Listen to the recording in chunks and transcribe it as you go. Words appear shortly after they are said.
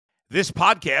This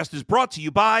podcast is brought to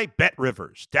you by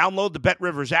BetRivers. Download the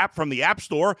BetRivers app from the App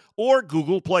Store or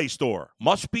Google Play Store.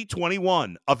 Must be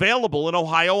 21. Available in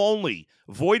Ohio only.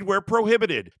 Void where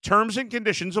prohibited. Terms and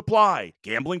conditions apply.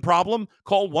 Gambling problem?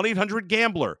 Call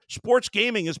 1-800-GAMBLER. Sports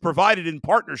gaming is provided in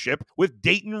partnership with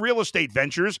Dayton Real Estate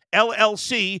Ventures,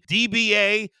 LLC,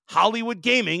 DBA, Hollywood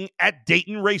Gaming at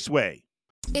Dayton Raceway.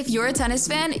 If you're a tennis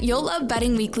fan, you'll love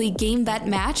Betting Weekly Game Bet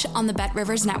Match on the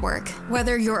BetRivers Network.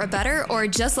 Whether you're a bettor or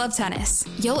just love tennis,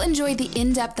 you'll enjoy the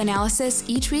in-depth analysis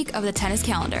each week of the tennis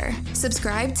calendar.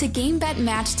 Subscribe to Game Bet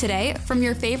Match today from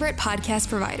your favorite podcast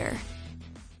provider.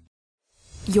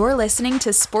 You're listening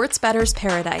to Sports Bettor's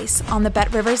Paradise on the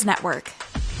BetRivers Network.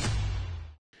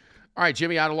 All right,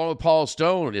 Jimmy Ott along with Paul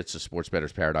Stone. It's the Sports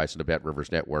Bettor's Paradise on the BetRivers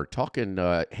Network, talking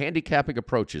handicapping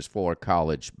approaches for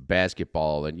college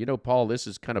basketball. And, you know, Paul, this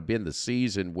has kind of been the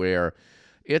season where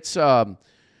it's a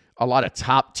lot of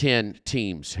top 10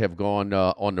 teams have gone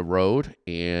on the road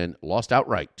and lost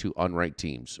outright to unranked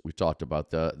teams. We've talked about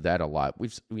that a lot.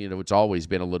 It's always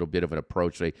been a little bit of an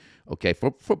approach.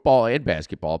 For football and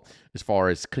basketball, as far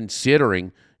as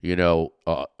considering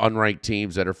unranked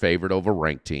teams that are favored over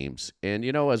ranked teams. And,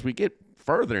 as we get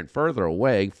further and further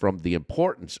away from the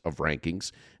importance of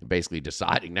rankings and basically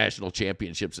deciding national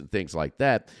championships and things like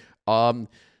that,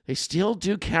 they still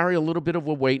do carry a little bit of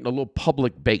a weight and a little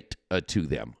public bait to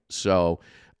them. So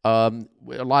a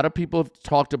lot of people have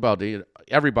talked about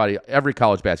every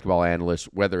college basketball analyst,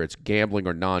 whether it's gambling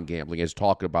or non-gambling, is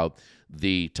talking about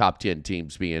the top 10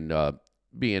 teams being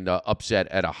upset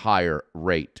at a higher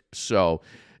rate. So,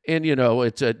 and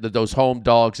it's those home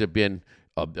dogs have been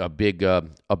a big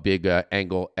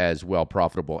angle as well,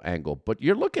 profitable angle. But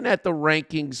you're looking at the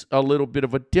rankings a little bit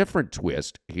of a different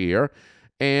twist here,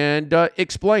 and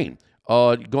explain.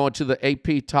 Going to the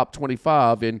AP Top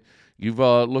 25, and you've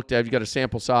you've got a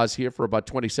sample size here for about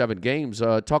 27 games.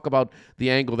 Talk about the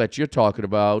angle that you're talking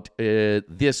about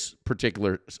this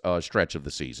particular stretch of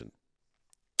the season.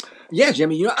 Yeah,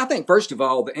 Jimmy, I think, first of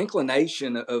all, the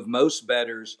inclination of most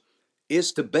bettors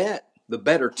is to bet the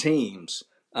better teams,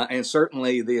 and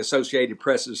certainly the Associated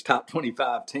Press's top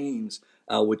 25 teams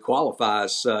would qualify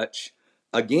as such.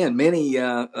 Again, many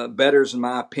bettors, in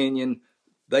my opinion,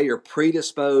 they are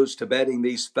predisposed to betting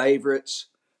these favorites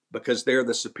because they're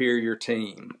the superior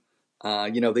team.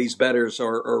 These bettors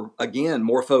are, again,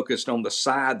 more focused on the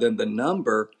side than the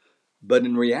number. But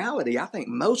in reality, I think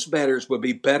most bettors would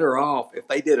be better off if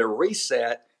they did a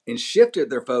reset and shifted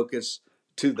their focus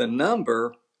to the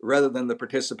number rather than the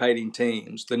participating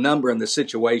teams. The number and the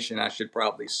situation, I should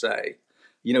probably say.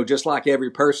 Just like every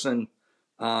person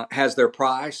has their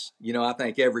price, I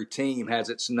think every team has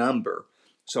its number.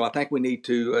 So I think we need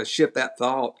to shift that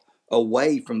thought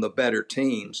away from the better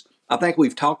teams. I think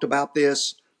we've talked about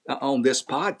this on this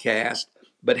podcast,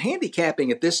 but handicapping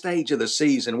at this stage of the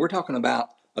season, we're talking about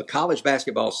a college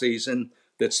basketball season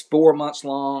that's 4 months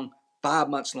long, 5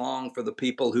 months long for the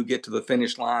people who get to the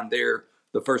finish line there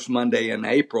the first Monday in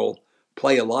April,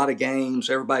 play a lot of games.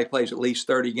 Everybody plays at least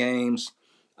 30 games.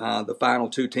 The final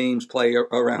two teams play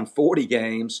around 40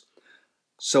 games.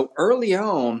 So early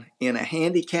on in a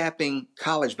handicapping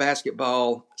college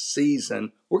basketball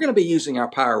season, we're going to be using our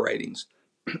power ratings,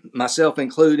 myself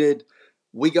included.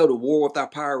 We go to war with our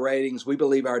power ratings. We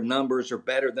believe our numbers are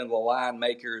better than the line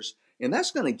makers. And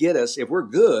that's going to get us, if we're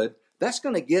good, that's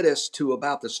going to get us to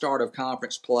about the start of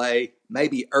conference play,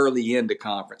 maybe early into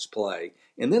conference play.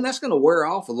 And then that's going to wear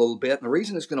off a little bit. And the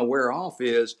reason it's going to wear off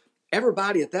is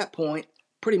everybody at that point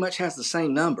pretty much has the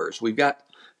same numbers. We've got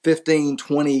 15,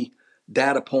 20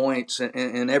 data points,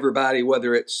 and everybody,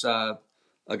 whether it's a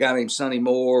guy named Sonny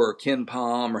Moore or Ken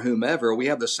Palm or whomever, we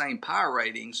have the same power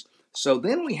ratings. So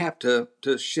then we have to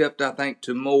shift, I think,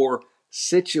 to more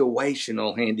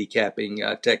situational handicapping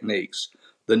techniques.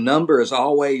 The number is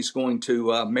always going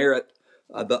to merit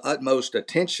the utmost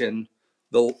attention,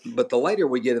 but the later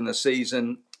we get in the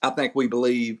season, I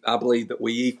believe that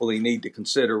we equally need to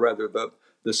consider rather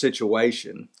the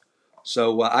situation.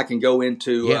 So I can go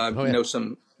into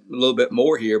some a little bit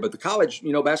more here, but the college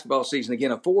basketball season,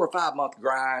 again, a 4 or 5 month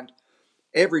grind.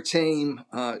 Every team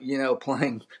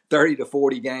playing 30 to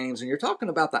 40 games, and you're talking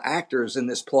about the actors in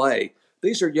this play.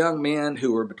 These are young men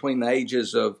who are between the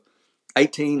ages of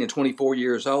 18 and 24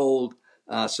 years old.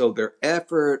 So their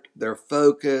effort, their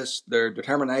focus, their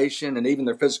determination, and even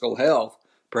their physical health,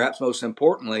 perhaps most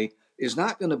importantly, is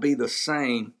not going to be the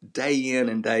same day in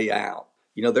and day out.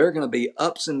 There are going to be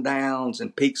ups and downs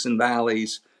and peaks and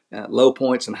valleys, low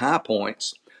points and high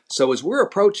points. So as we're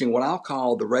approaching what I'll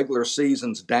call the regular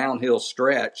season's downhill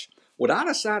stretch, what I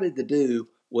decided to do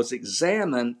was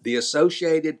examine the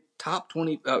Associated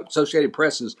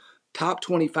Press's top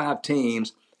 25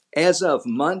 teams as of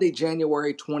Monday,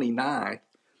 January 29th,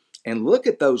 and look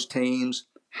at those teams.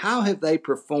 How have they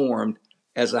performed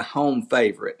as a home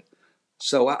favorite?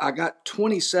 So I got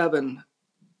 27,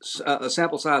 a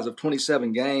sample size of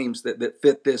 27 games that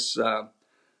fit this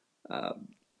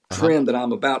trend that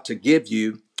I'm about to give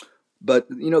you. But,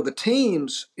 the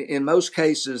teams, in most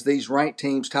cases, these ranked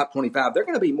teams, top 25, they're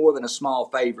going to be more than a small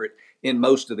favorite in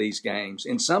most of these games.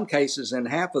 In some cases, in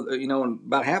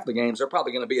about half the games, they're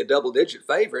probably going to be a double-digit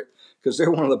favorite because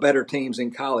they're one of the better teams in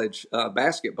college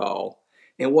basketball.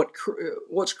 And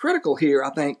what's critical here, I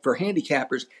think, for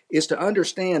handicappers is to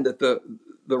understand that the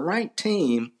ranked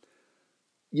team,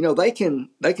 they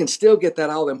can still get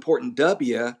that all-important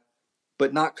W,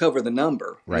 but not cover the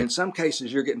number. Right. And in some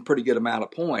cases, you're getting pretty good amount of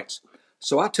points.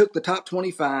 So I took the top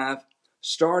 25,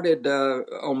 started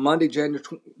on Monday,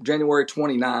 January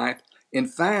 29th,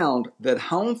 and found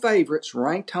that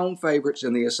ranked home favorites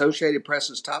in the Associated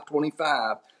Press's top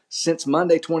 25 since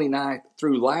Monday 29th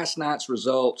through last night's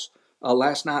results,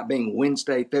 last night being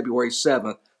Wednesday, February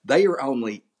 7th, they are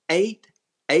only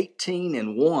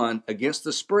 8-18-1 against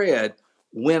the spread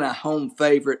when a home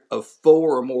favorite of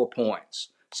 4 or more points.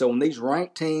 So when these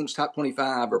ranked teams, top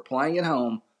 25, are playing at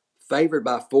home, favored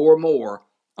by 4 or more,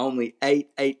 only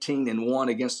 8-18-1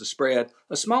 against the spread.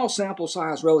 A small sample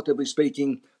size, relatively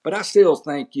speaking, but I still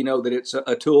think, that it's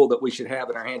a tool that we should have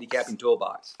in our handicapping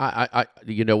toolbox.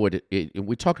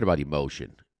 We're talking about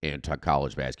emotion in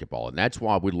college basketball, and that's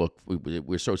why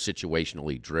we're so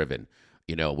situationally driven.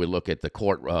 We look at the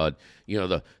court,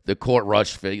 the court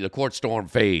rush fade, the court storm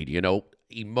fade,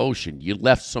 emotion. You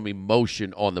left some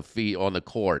emotion on the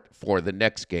court for the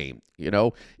next game,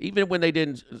 even when they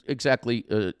didn't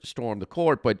exactly storm the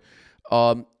court. But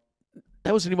that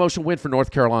was an emotional win for North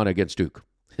Carolina against Duke.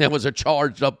 It was a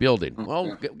charged-up building.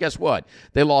 Well, guess what?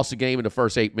 They lost the game in the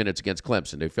first 8 minutes against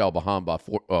Clemson. They fell behind by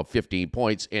 15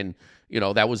 points, and,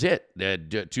 that was it. They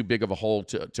had too big of a hole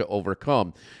to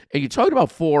overcome. And you talked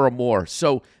about 4 or more.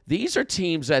 So these are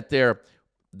teams that they're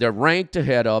ranked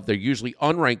ahead of. They're usually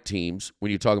unranked teams when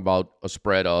you talk about a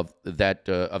spread of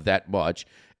that much.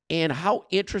 And how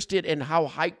interested and how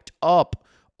hyped up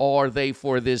are they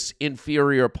for this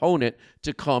inferior opponent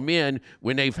to come in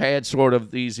when they've had sort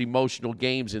of these emotional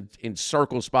games in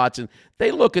circle spots? And they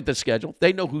look at the schedule.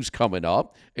 They know who's coming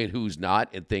up and who's not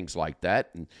and things like that.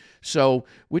 And so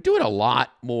we're doing a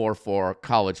lot more for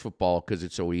college football because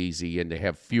it's so easy and they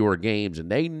have fewer games. And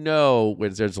they know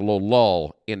when there's a little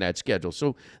lull in that schedule.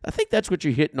 So I think that's what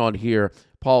you're hitting on here,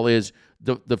 Paul, is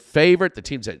the favorite, the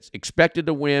teams that's expected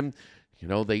to win,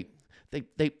 They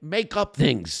make up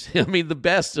things. I mean, the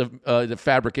best of to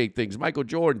fabricate things. Michael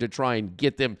Jordan to try and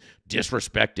get them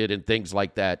disrespected and things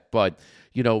like that. But,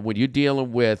 when you're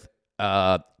dealing with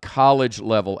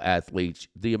college-level athletes,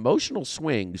 the emotional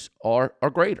swings are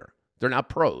greater. They're not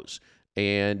pros.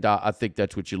 And I think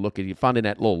that's what you look at. You're finding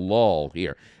that little lull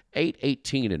here.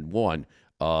 8-18-1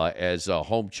 as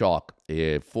home chalk,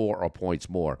 4 points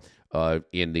more.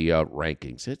 In the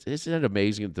rankings. Isn't it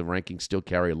amazing that the rankings still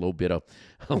carry a little bit of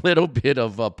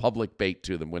public bait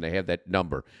to them when they have that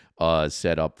number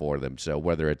set up for them? So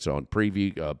whether it's on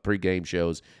pregame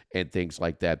shows and things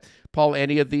like that. Paul,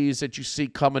 any of these that you see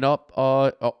coming up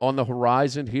on the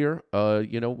horizon here,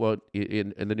 in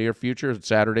the near future,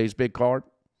 Saturday's big card?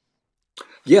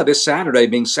 Yeah, this Saturday,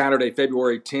 being Saturday,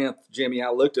 February 10th, Jimmy, I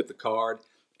looked at the card.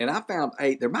 And I found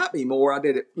 8. There might be more. I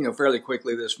did it, fairly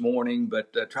quickly this morning,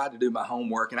 but tried to do my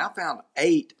homework. And I found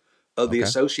 8 of the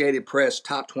Associated Press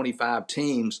top 25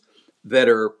 teams that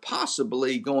are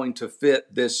possibly going to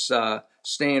fit this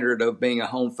standard of being a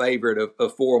home favorite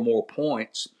of 4 or more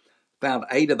points. Found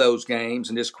 8 of those games,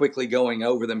 and just quickly going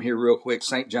over them here real quick.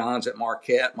 St. John's at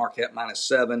Marquette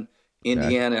 -7.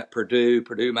 Indiana at Purdue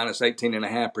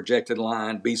 -18.5 projected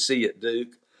line. BC at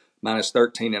Duke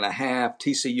 -13.5,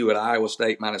 TCU at Iowa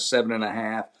State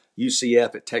 -7.5,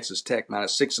 UCF at Texas Tech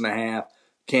 -6.5,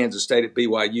 Kansas State at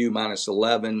BYU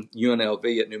 -11,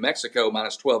 UNLV at New Mexico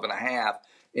 -12.5,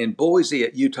 and Boise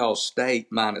at Utah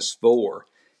State -4.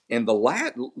 And the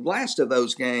last of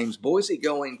those games, Boise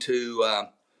going to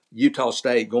Utah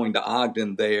State, going to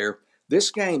Ogden there.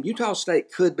 This game, Utah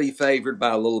State could be favored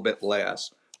by a little bit less.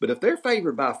 But if they're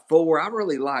favored by 4, I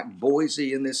really like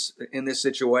Boise in this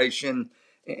situation.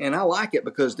 And I like it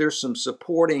because there's some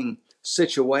supporting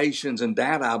situations and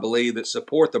data, I believe, that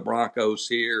support the Broncos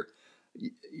here.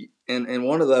 And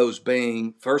one of those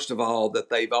being, first of all,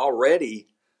 that they've already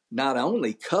not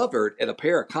only covered at a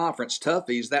pair of conference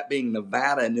toughies, that being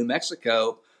Nevada and New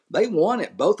Mexico, they won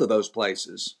at both of those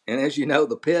places. And as you know,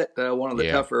 the Pit, one of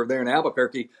the tougher there in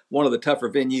Albuquerque, one of the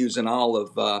tougher venues in all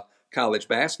of college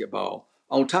basketball.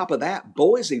 On top of that,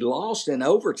 Boise lost in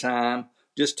overtime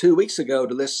just 2 weeks ago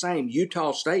to this same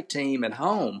Utah State team at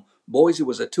home. Boise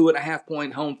was a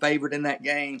 2.5-point home favorite in that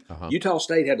game. Utah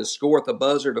State had to score at the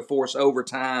buzzer to force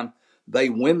overtime. They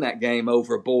win that game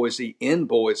over Boise in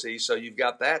Boise, so you've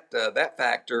got that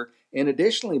factor. And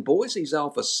additionally, Boise's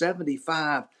off a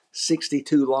 75-62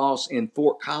 loss in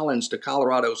Fort Collins to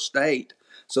Colorado State.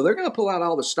 So they're going to pull out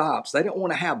all the stops. They don't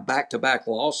want to have back-to-back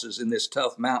losses in this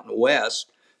tough Mountain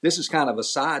West. This is kind of a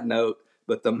side note,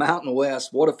 but the Mountain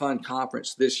West, what a fun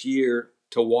conference this year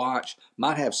to watch.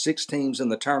 Might have 6 teams in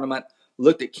the tournament.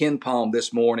 Looked at KenPom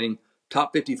this morning.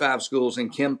 Top 55 schools in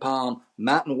KenPom.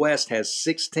 Mountain West has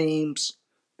 6 teams.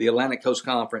 The Atlantic Coast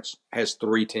Conference has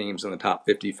 3 teams in the top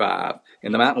 55.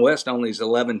 And the Mountain West only is an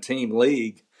 11-team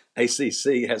league.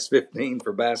 ACC has 15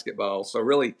 for basketball. So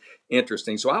really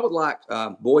interesting. So I would like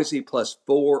Boise +4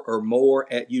 or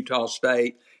more at Utah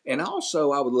State. And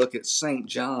also I would look at St.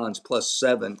 John's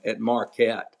 +7 at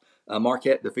Marquette.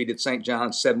 Marquette defeated St.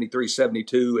 John's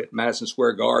 73-72 at Madison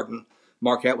Square Garden.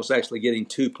 Marquette was actually getting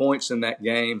 2 points in that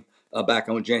game back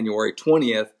on January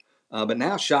 20th. But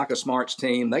now Shaka Smart's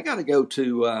team, they got to go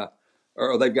to,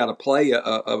 or they've got to play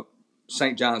a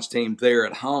St. John's team there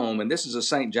at home. And this is a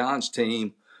St. John's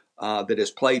team that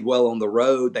has played well on the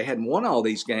road. They hadn't won all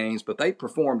these games, but they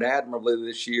performed admirably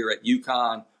this year at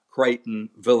UConn, Creighton,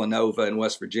 Villanova, and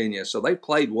West Virginia. So they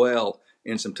played well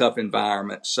in some tough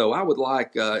environments. So I would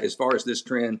like, as far as this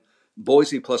trend,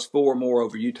 Boise +4 more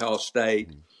over Utah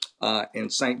State.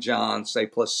 And St. John's, say,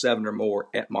 +7 or more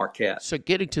at Marquette. So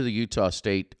getting to the Utah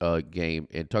State game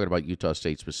and talking about Utah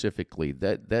State specifically,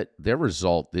 that their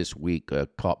result this week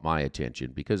caught my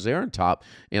attention because they're on top.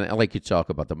 And I like you talk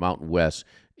about the Mountain West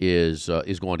is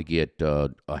going to get a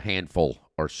handful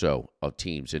or so of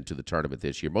teams into the tournament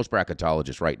this year. Most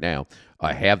bracketologists right now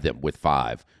have them with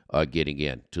 5 getting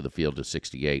in to the field of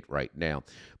 68 right now.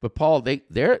 But Paul,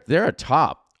 they're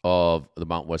atop of the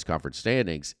Mountain West Conference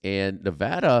standings, and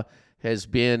Nevada has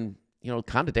been,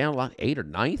 kind of down a lot, 8th or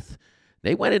 9th.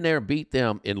 They went in there and beat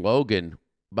them in Logan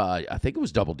by, I think it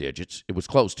was double digits. It was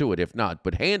close to it, if not,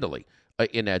 but handily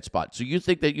in that spot. So you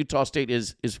think that Utah State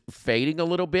is fading a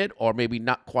little bit, or maybe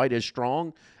not quite as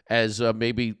strong as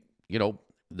maybe,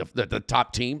 the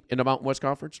top team in the Mountain West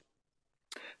Conference?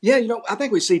 Yeah, I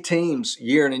think we see teams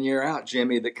year in and year out,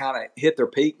 Jimmy, that kind of hit their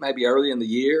peak maybe early in the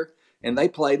year. And they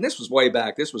played, and this was way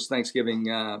back. This was Thanksgiving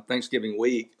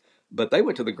week. But they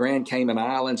went to the Grand Cayman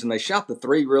Islands, and they shot the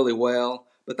 3 really well.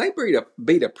 But they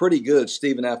beat a pretty good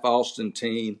Stephen F. Austin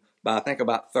team by, I think,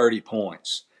 about 30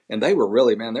 points. And they were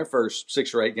really, their first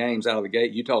 6 or 8 games out of the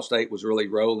gate, Utah State was really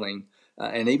rolling.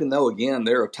 And even though, again,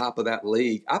 they're atop of that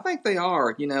league, I think they are.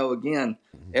 Again,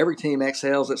 every team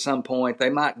exhales at some point. They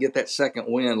might get that second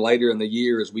win later in the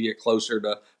year as we get closer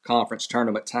to conference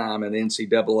tournament time and the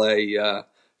NCAA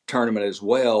tournament as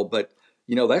well. But,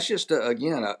 that's just,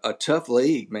 a tough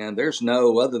league, man. There's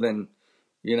no other than,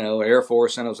 Air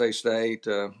Force, San Jose State,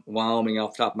 Wyoming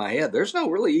off the top of my head. There's no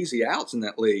really easy outs in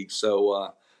that league.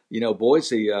 So,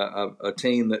 Boise, a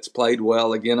team that's played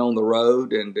well again on the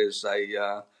road and is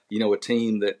a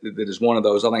team that is one of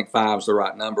those, I think 5 is the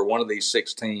right number. One of these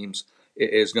 6 teams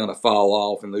is going to fall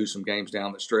off and lose some games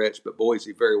down the stretch. But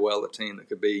Boise, very well a team that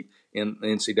could be in the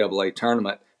NCAA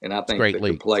tournament. And I think they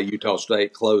could play Utah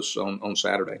State close on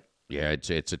Saturday. Yeah,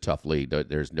 it's a tough league.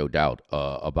 There's no doubt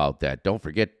about that. Don't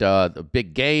forget the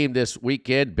big game this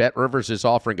weekend. Bet Rivers is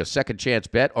offering a second chance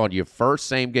bet on your first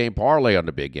same-game parlay on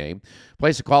the big game.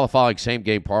 Place a qualifying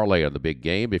same-game parlay on the big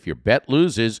game. If your bet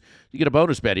loses, you get a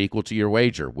bonus bet equal to your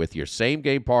wager. With your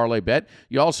same-game parlay bet,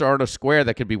 you also earn a square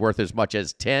that can be worth as much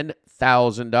as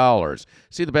 $10,000.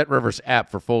 See the Bet Rivers app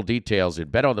for full details and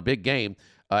bet on the big game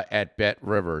at Bet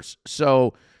Rivers.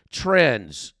 So,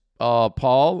 trends,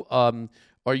 Paul.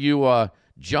 Are you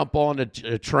jump on a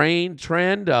train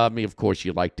trend? I mean, of course,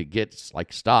 you like to get,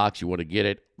 like stocks, you want to get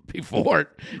it before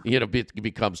it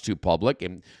becomes too public.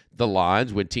 And the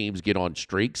lines, when teams get on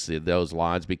streaks, those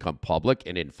lines become public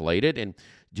and inflated. And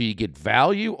do you get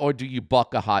value or do you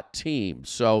buck a hot team?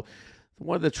 So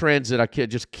one of the trends that I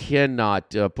just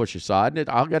cannot push aside, and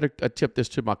I'll get a tip this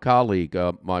to my colleague,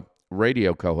 my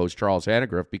radio co-host, Charles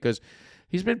Hannegriff, because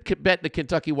he's been betting the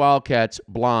Kentucky Wildcats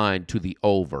blind to the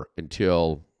over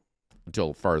until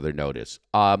further notice.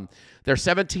 They're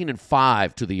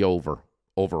 17-5 to the over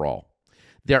overall.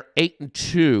 They're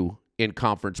 8-2 in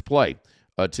conference play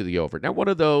to the over. Now, one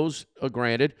of those,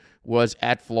 granted, was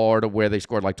at Florida where they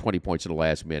scored like 20 points in the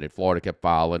last minute. Florida kept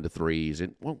fouling the threes,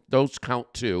 and those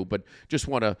count too. But just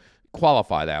want to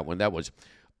qualify that one. That was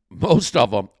most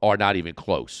of them are not even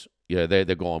close. Yeah, they're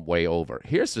going way over.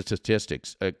 Here's the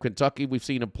statistics. Kentucky, we've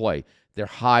seen them play. They're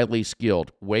highly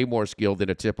skilled, way more skilled than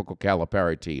a typical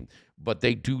Calipari team. But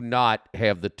they do not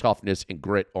have the toughness and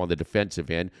grit on the defensive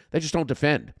end. They just don't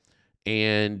defend.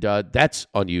 And that's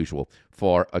unusual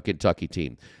for a Kentucky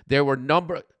team. There were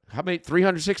how many?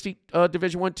 360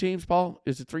 Division I teams, Paul?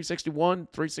 Is it 361,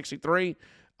 363?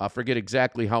 I forget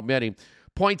exactly how many.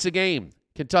 Points a game.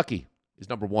 Kentucky is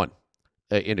number 1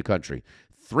 in the country.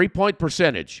 3-point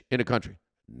percentage in the country,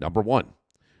 number 1.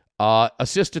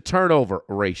 Assist to turnover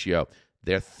ratio,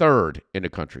 they're 3rd in the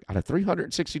country out of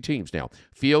 360 teams now.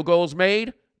 Field goals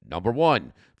made, number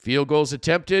 1. Field goals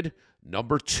attempted,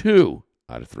 number 2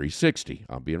 out of 360.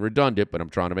 I'm being redundant, but I'm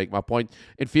trying to make my point.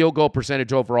 And field goal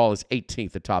percentage overall is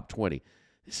 18th, the top 20.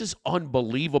 This is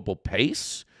unbelievable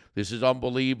pace. This is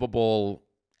unbelievable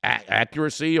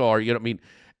accuracy,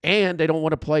 and they don't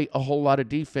want to play a whole lot of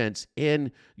defense.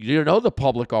 And the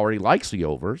public already likes the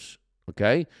overs.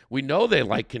 Okay, we know they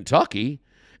like Kentucky,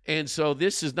 and so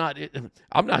this is not.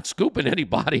 I'm not scooping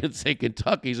anybody and saying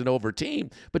Kentucky's an over team,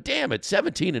 but damn it,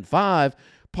 17-5,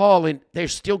 Paul, and they're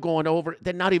still going over.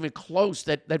 They're not even close.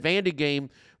 That Vandy game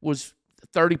was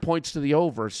 30 points to the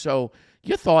over. So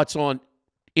your thoughts on,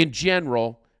 in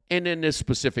general, and in this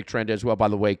specific trend as well. By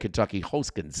the way, Kentucky hosts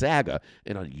Gonzaga,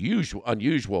 an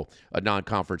unusual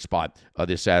non-conference spot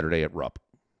this Saturday at Rupp.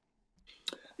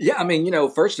 Yeah,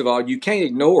 first of all, you can't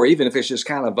ignore, even if it's just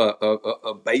kind of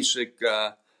a basic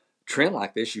trend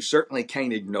like this, you certainly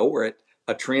can't ignore it.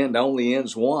 A trend only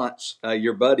ends once.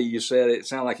 Your buddy, you said it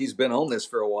sounded like he's been on this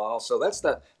for a while, so that's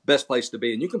the best place to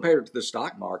be. And you compare it to the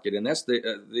stock market, and that's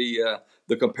the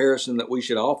comparison that we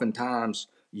should oftentimes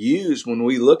use when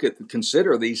we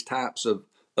consider these types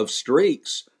of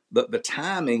streaks, the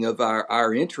timing of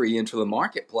our entry into the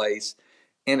marketplace.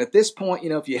 And at this point,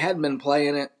 if you hadn't been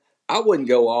playing it, I wouldn't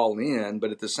go all in,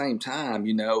 but at the same time,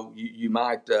 you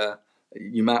might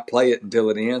play it until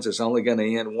it ends. It's only going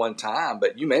to end one time.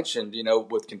 But you mentioned,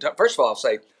 with Kentucky, first of all, I'll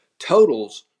say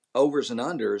totals, overs and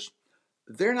unders,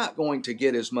 they're not going to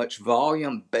get as much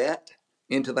volume bet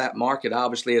into that market,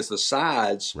 obviously, as the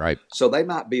sides. Right. So they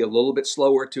might be a little bit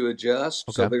slower to adjust.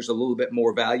 Okay. So there's a little bit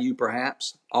more value,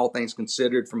 perhaps, all things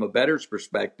considered from a bettor's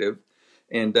perspective.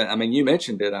 And, you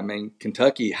mentioned it.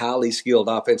 Kentucky, highly skilled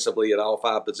offensively at all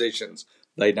 5 positions.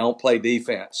 They don't play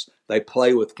defense. They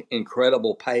play with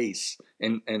incredible pace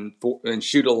and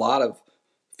shoot a lot of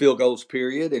field goals,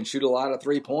 period, and shoot a lot of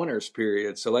three-pointers,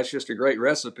 period. So that's just a great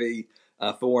recipe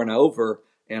for an over.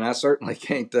 And I certainly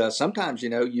can't sometimes,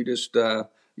 you just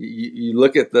you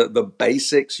look at the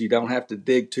basics. You don't have to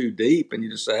dig too deep, and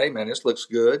you just say, hey, man, this looks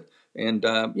good. And,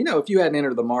 if you hadn't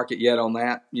entered the market yet on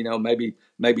that,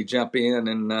 maybe jump in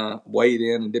and wade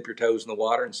in and dip your toes in the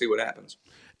water and see what happens.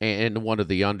 And one of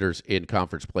the unders in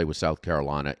conference play with South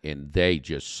Carolina, and they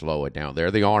just slow it down.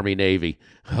 They're the Army-Navy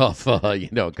of,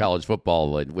 college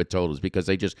football with totals because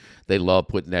they love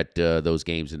putting those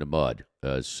games in the mud.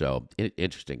 So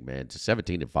interesting, man. It's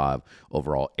 17-5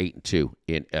 overall, 8-2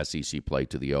 in SEC play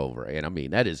to the over.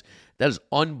 And that is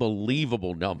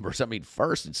unbelievable numbers.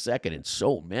 First and second in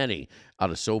so many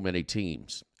out of so many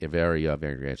teams. Very,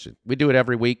 very interesting. We do it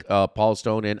every week. Paul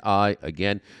Stone and I,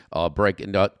 again,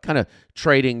 breaking, kind of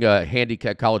trading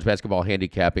college basketball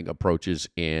handicapping approaches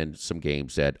and some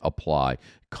games that apply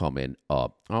coming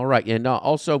up. All right. And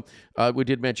also, we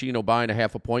did mention, buying a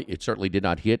half a point. It certainly did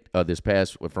not hit this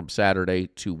past from Saturday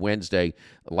to Wednesday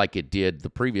like it did the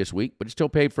previous week, but it still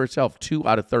paid for itself. 2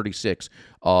 out of 36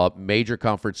 major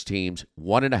conference teams,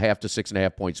 1.5 to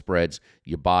 6.5 point spreads.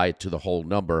 You buy it to the whole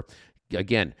number.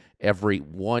 Again, every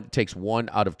one takes 1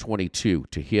 out of 22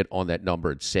 to hit on that number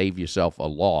and save yourself a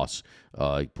loss.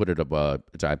 Put it up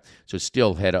time. So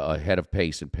still ahead of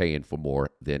pace and paying for more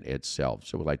than itself.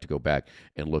 So we'd like to go back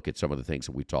and look at some of the things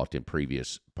that we talked in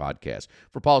previous podcasts.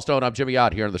 For Paul Stone, I'm Jimmy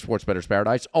Ott here in the Sports Bettor's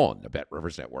Paradise on the Bet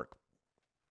Rivers Network.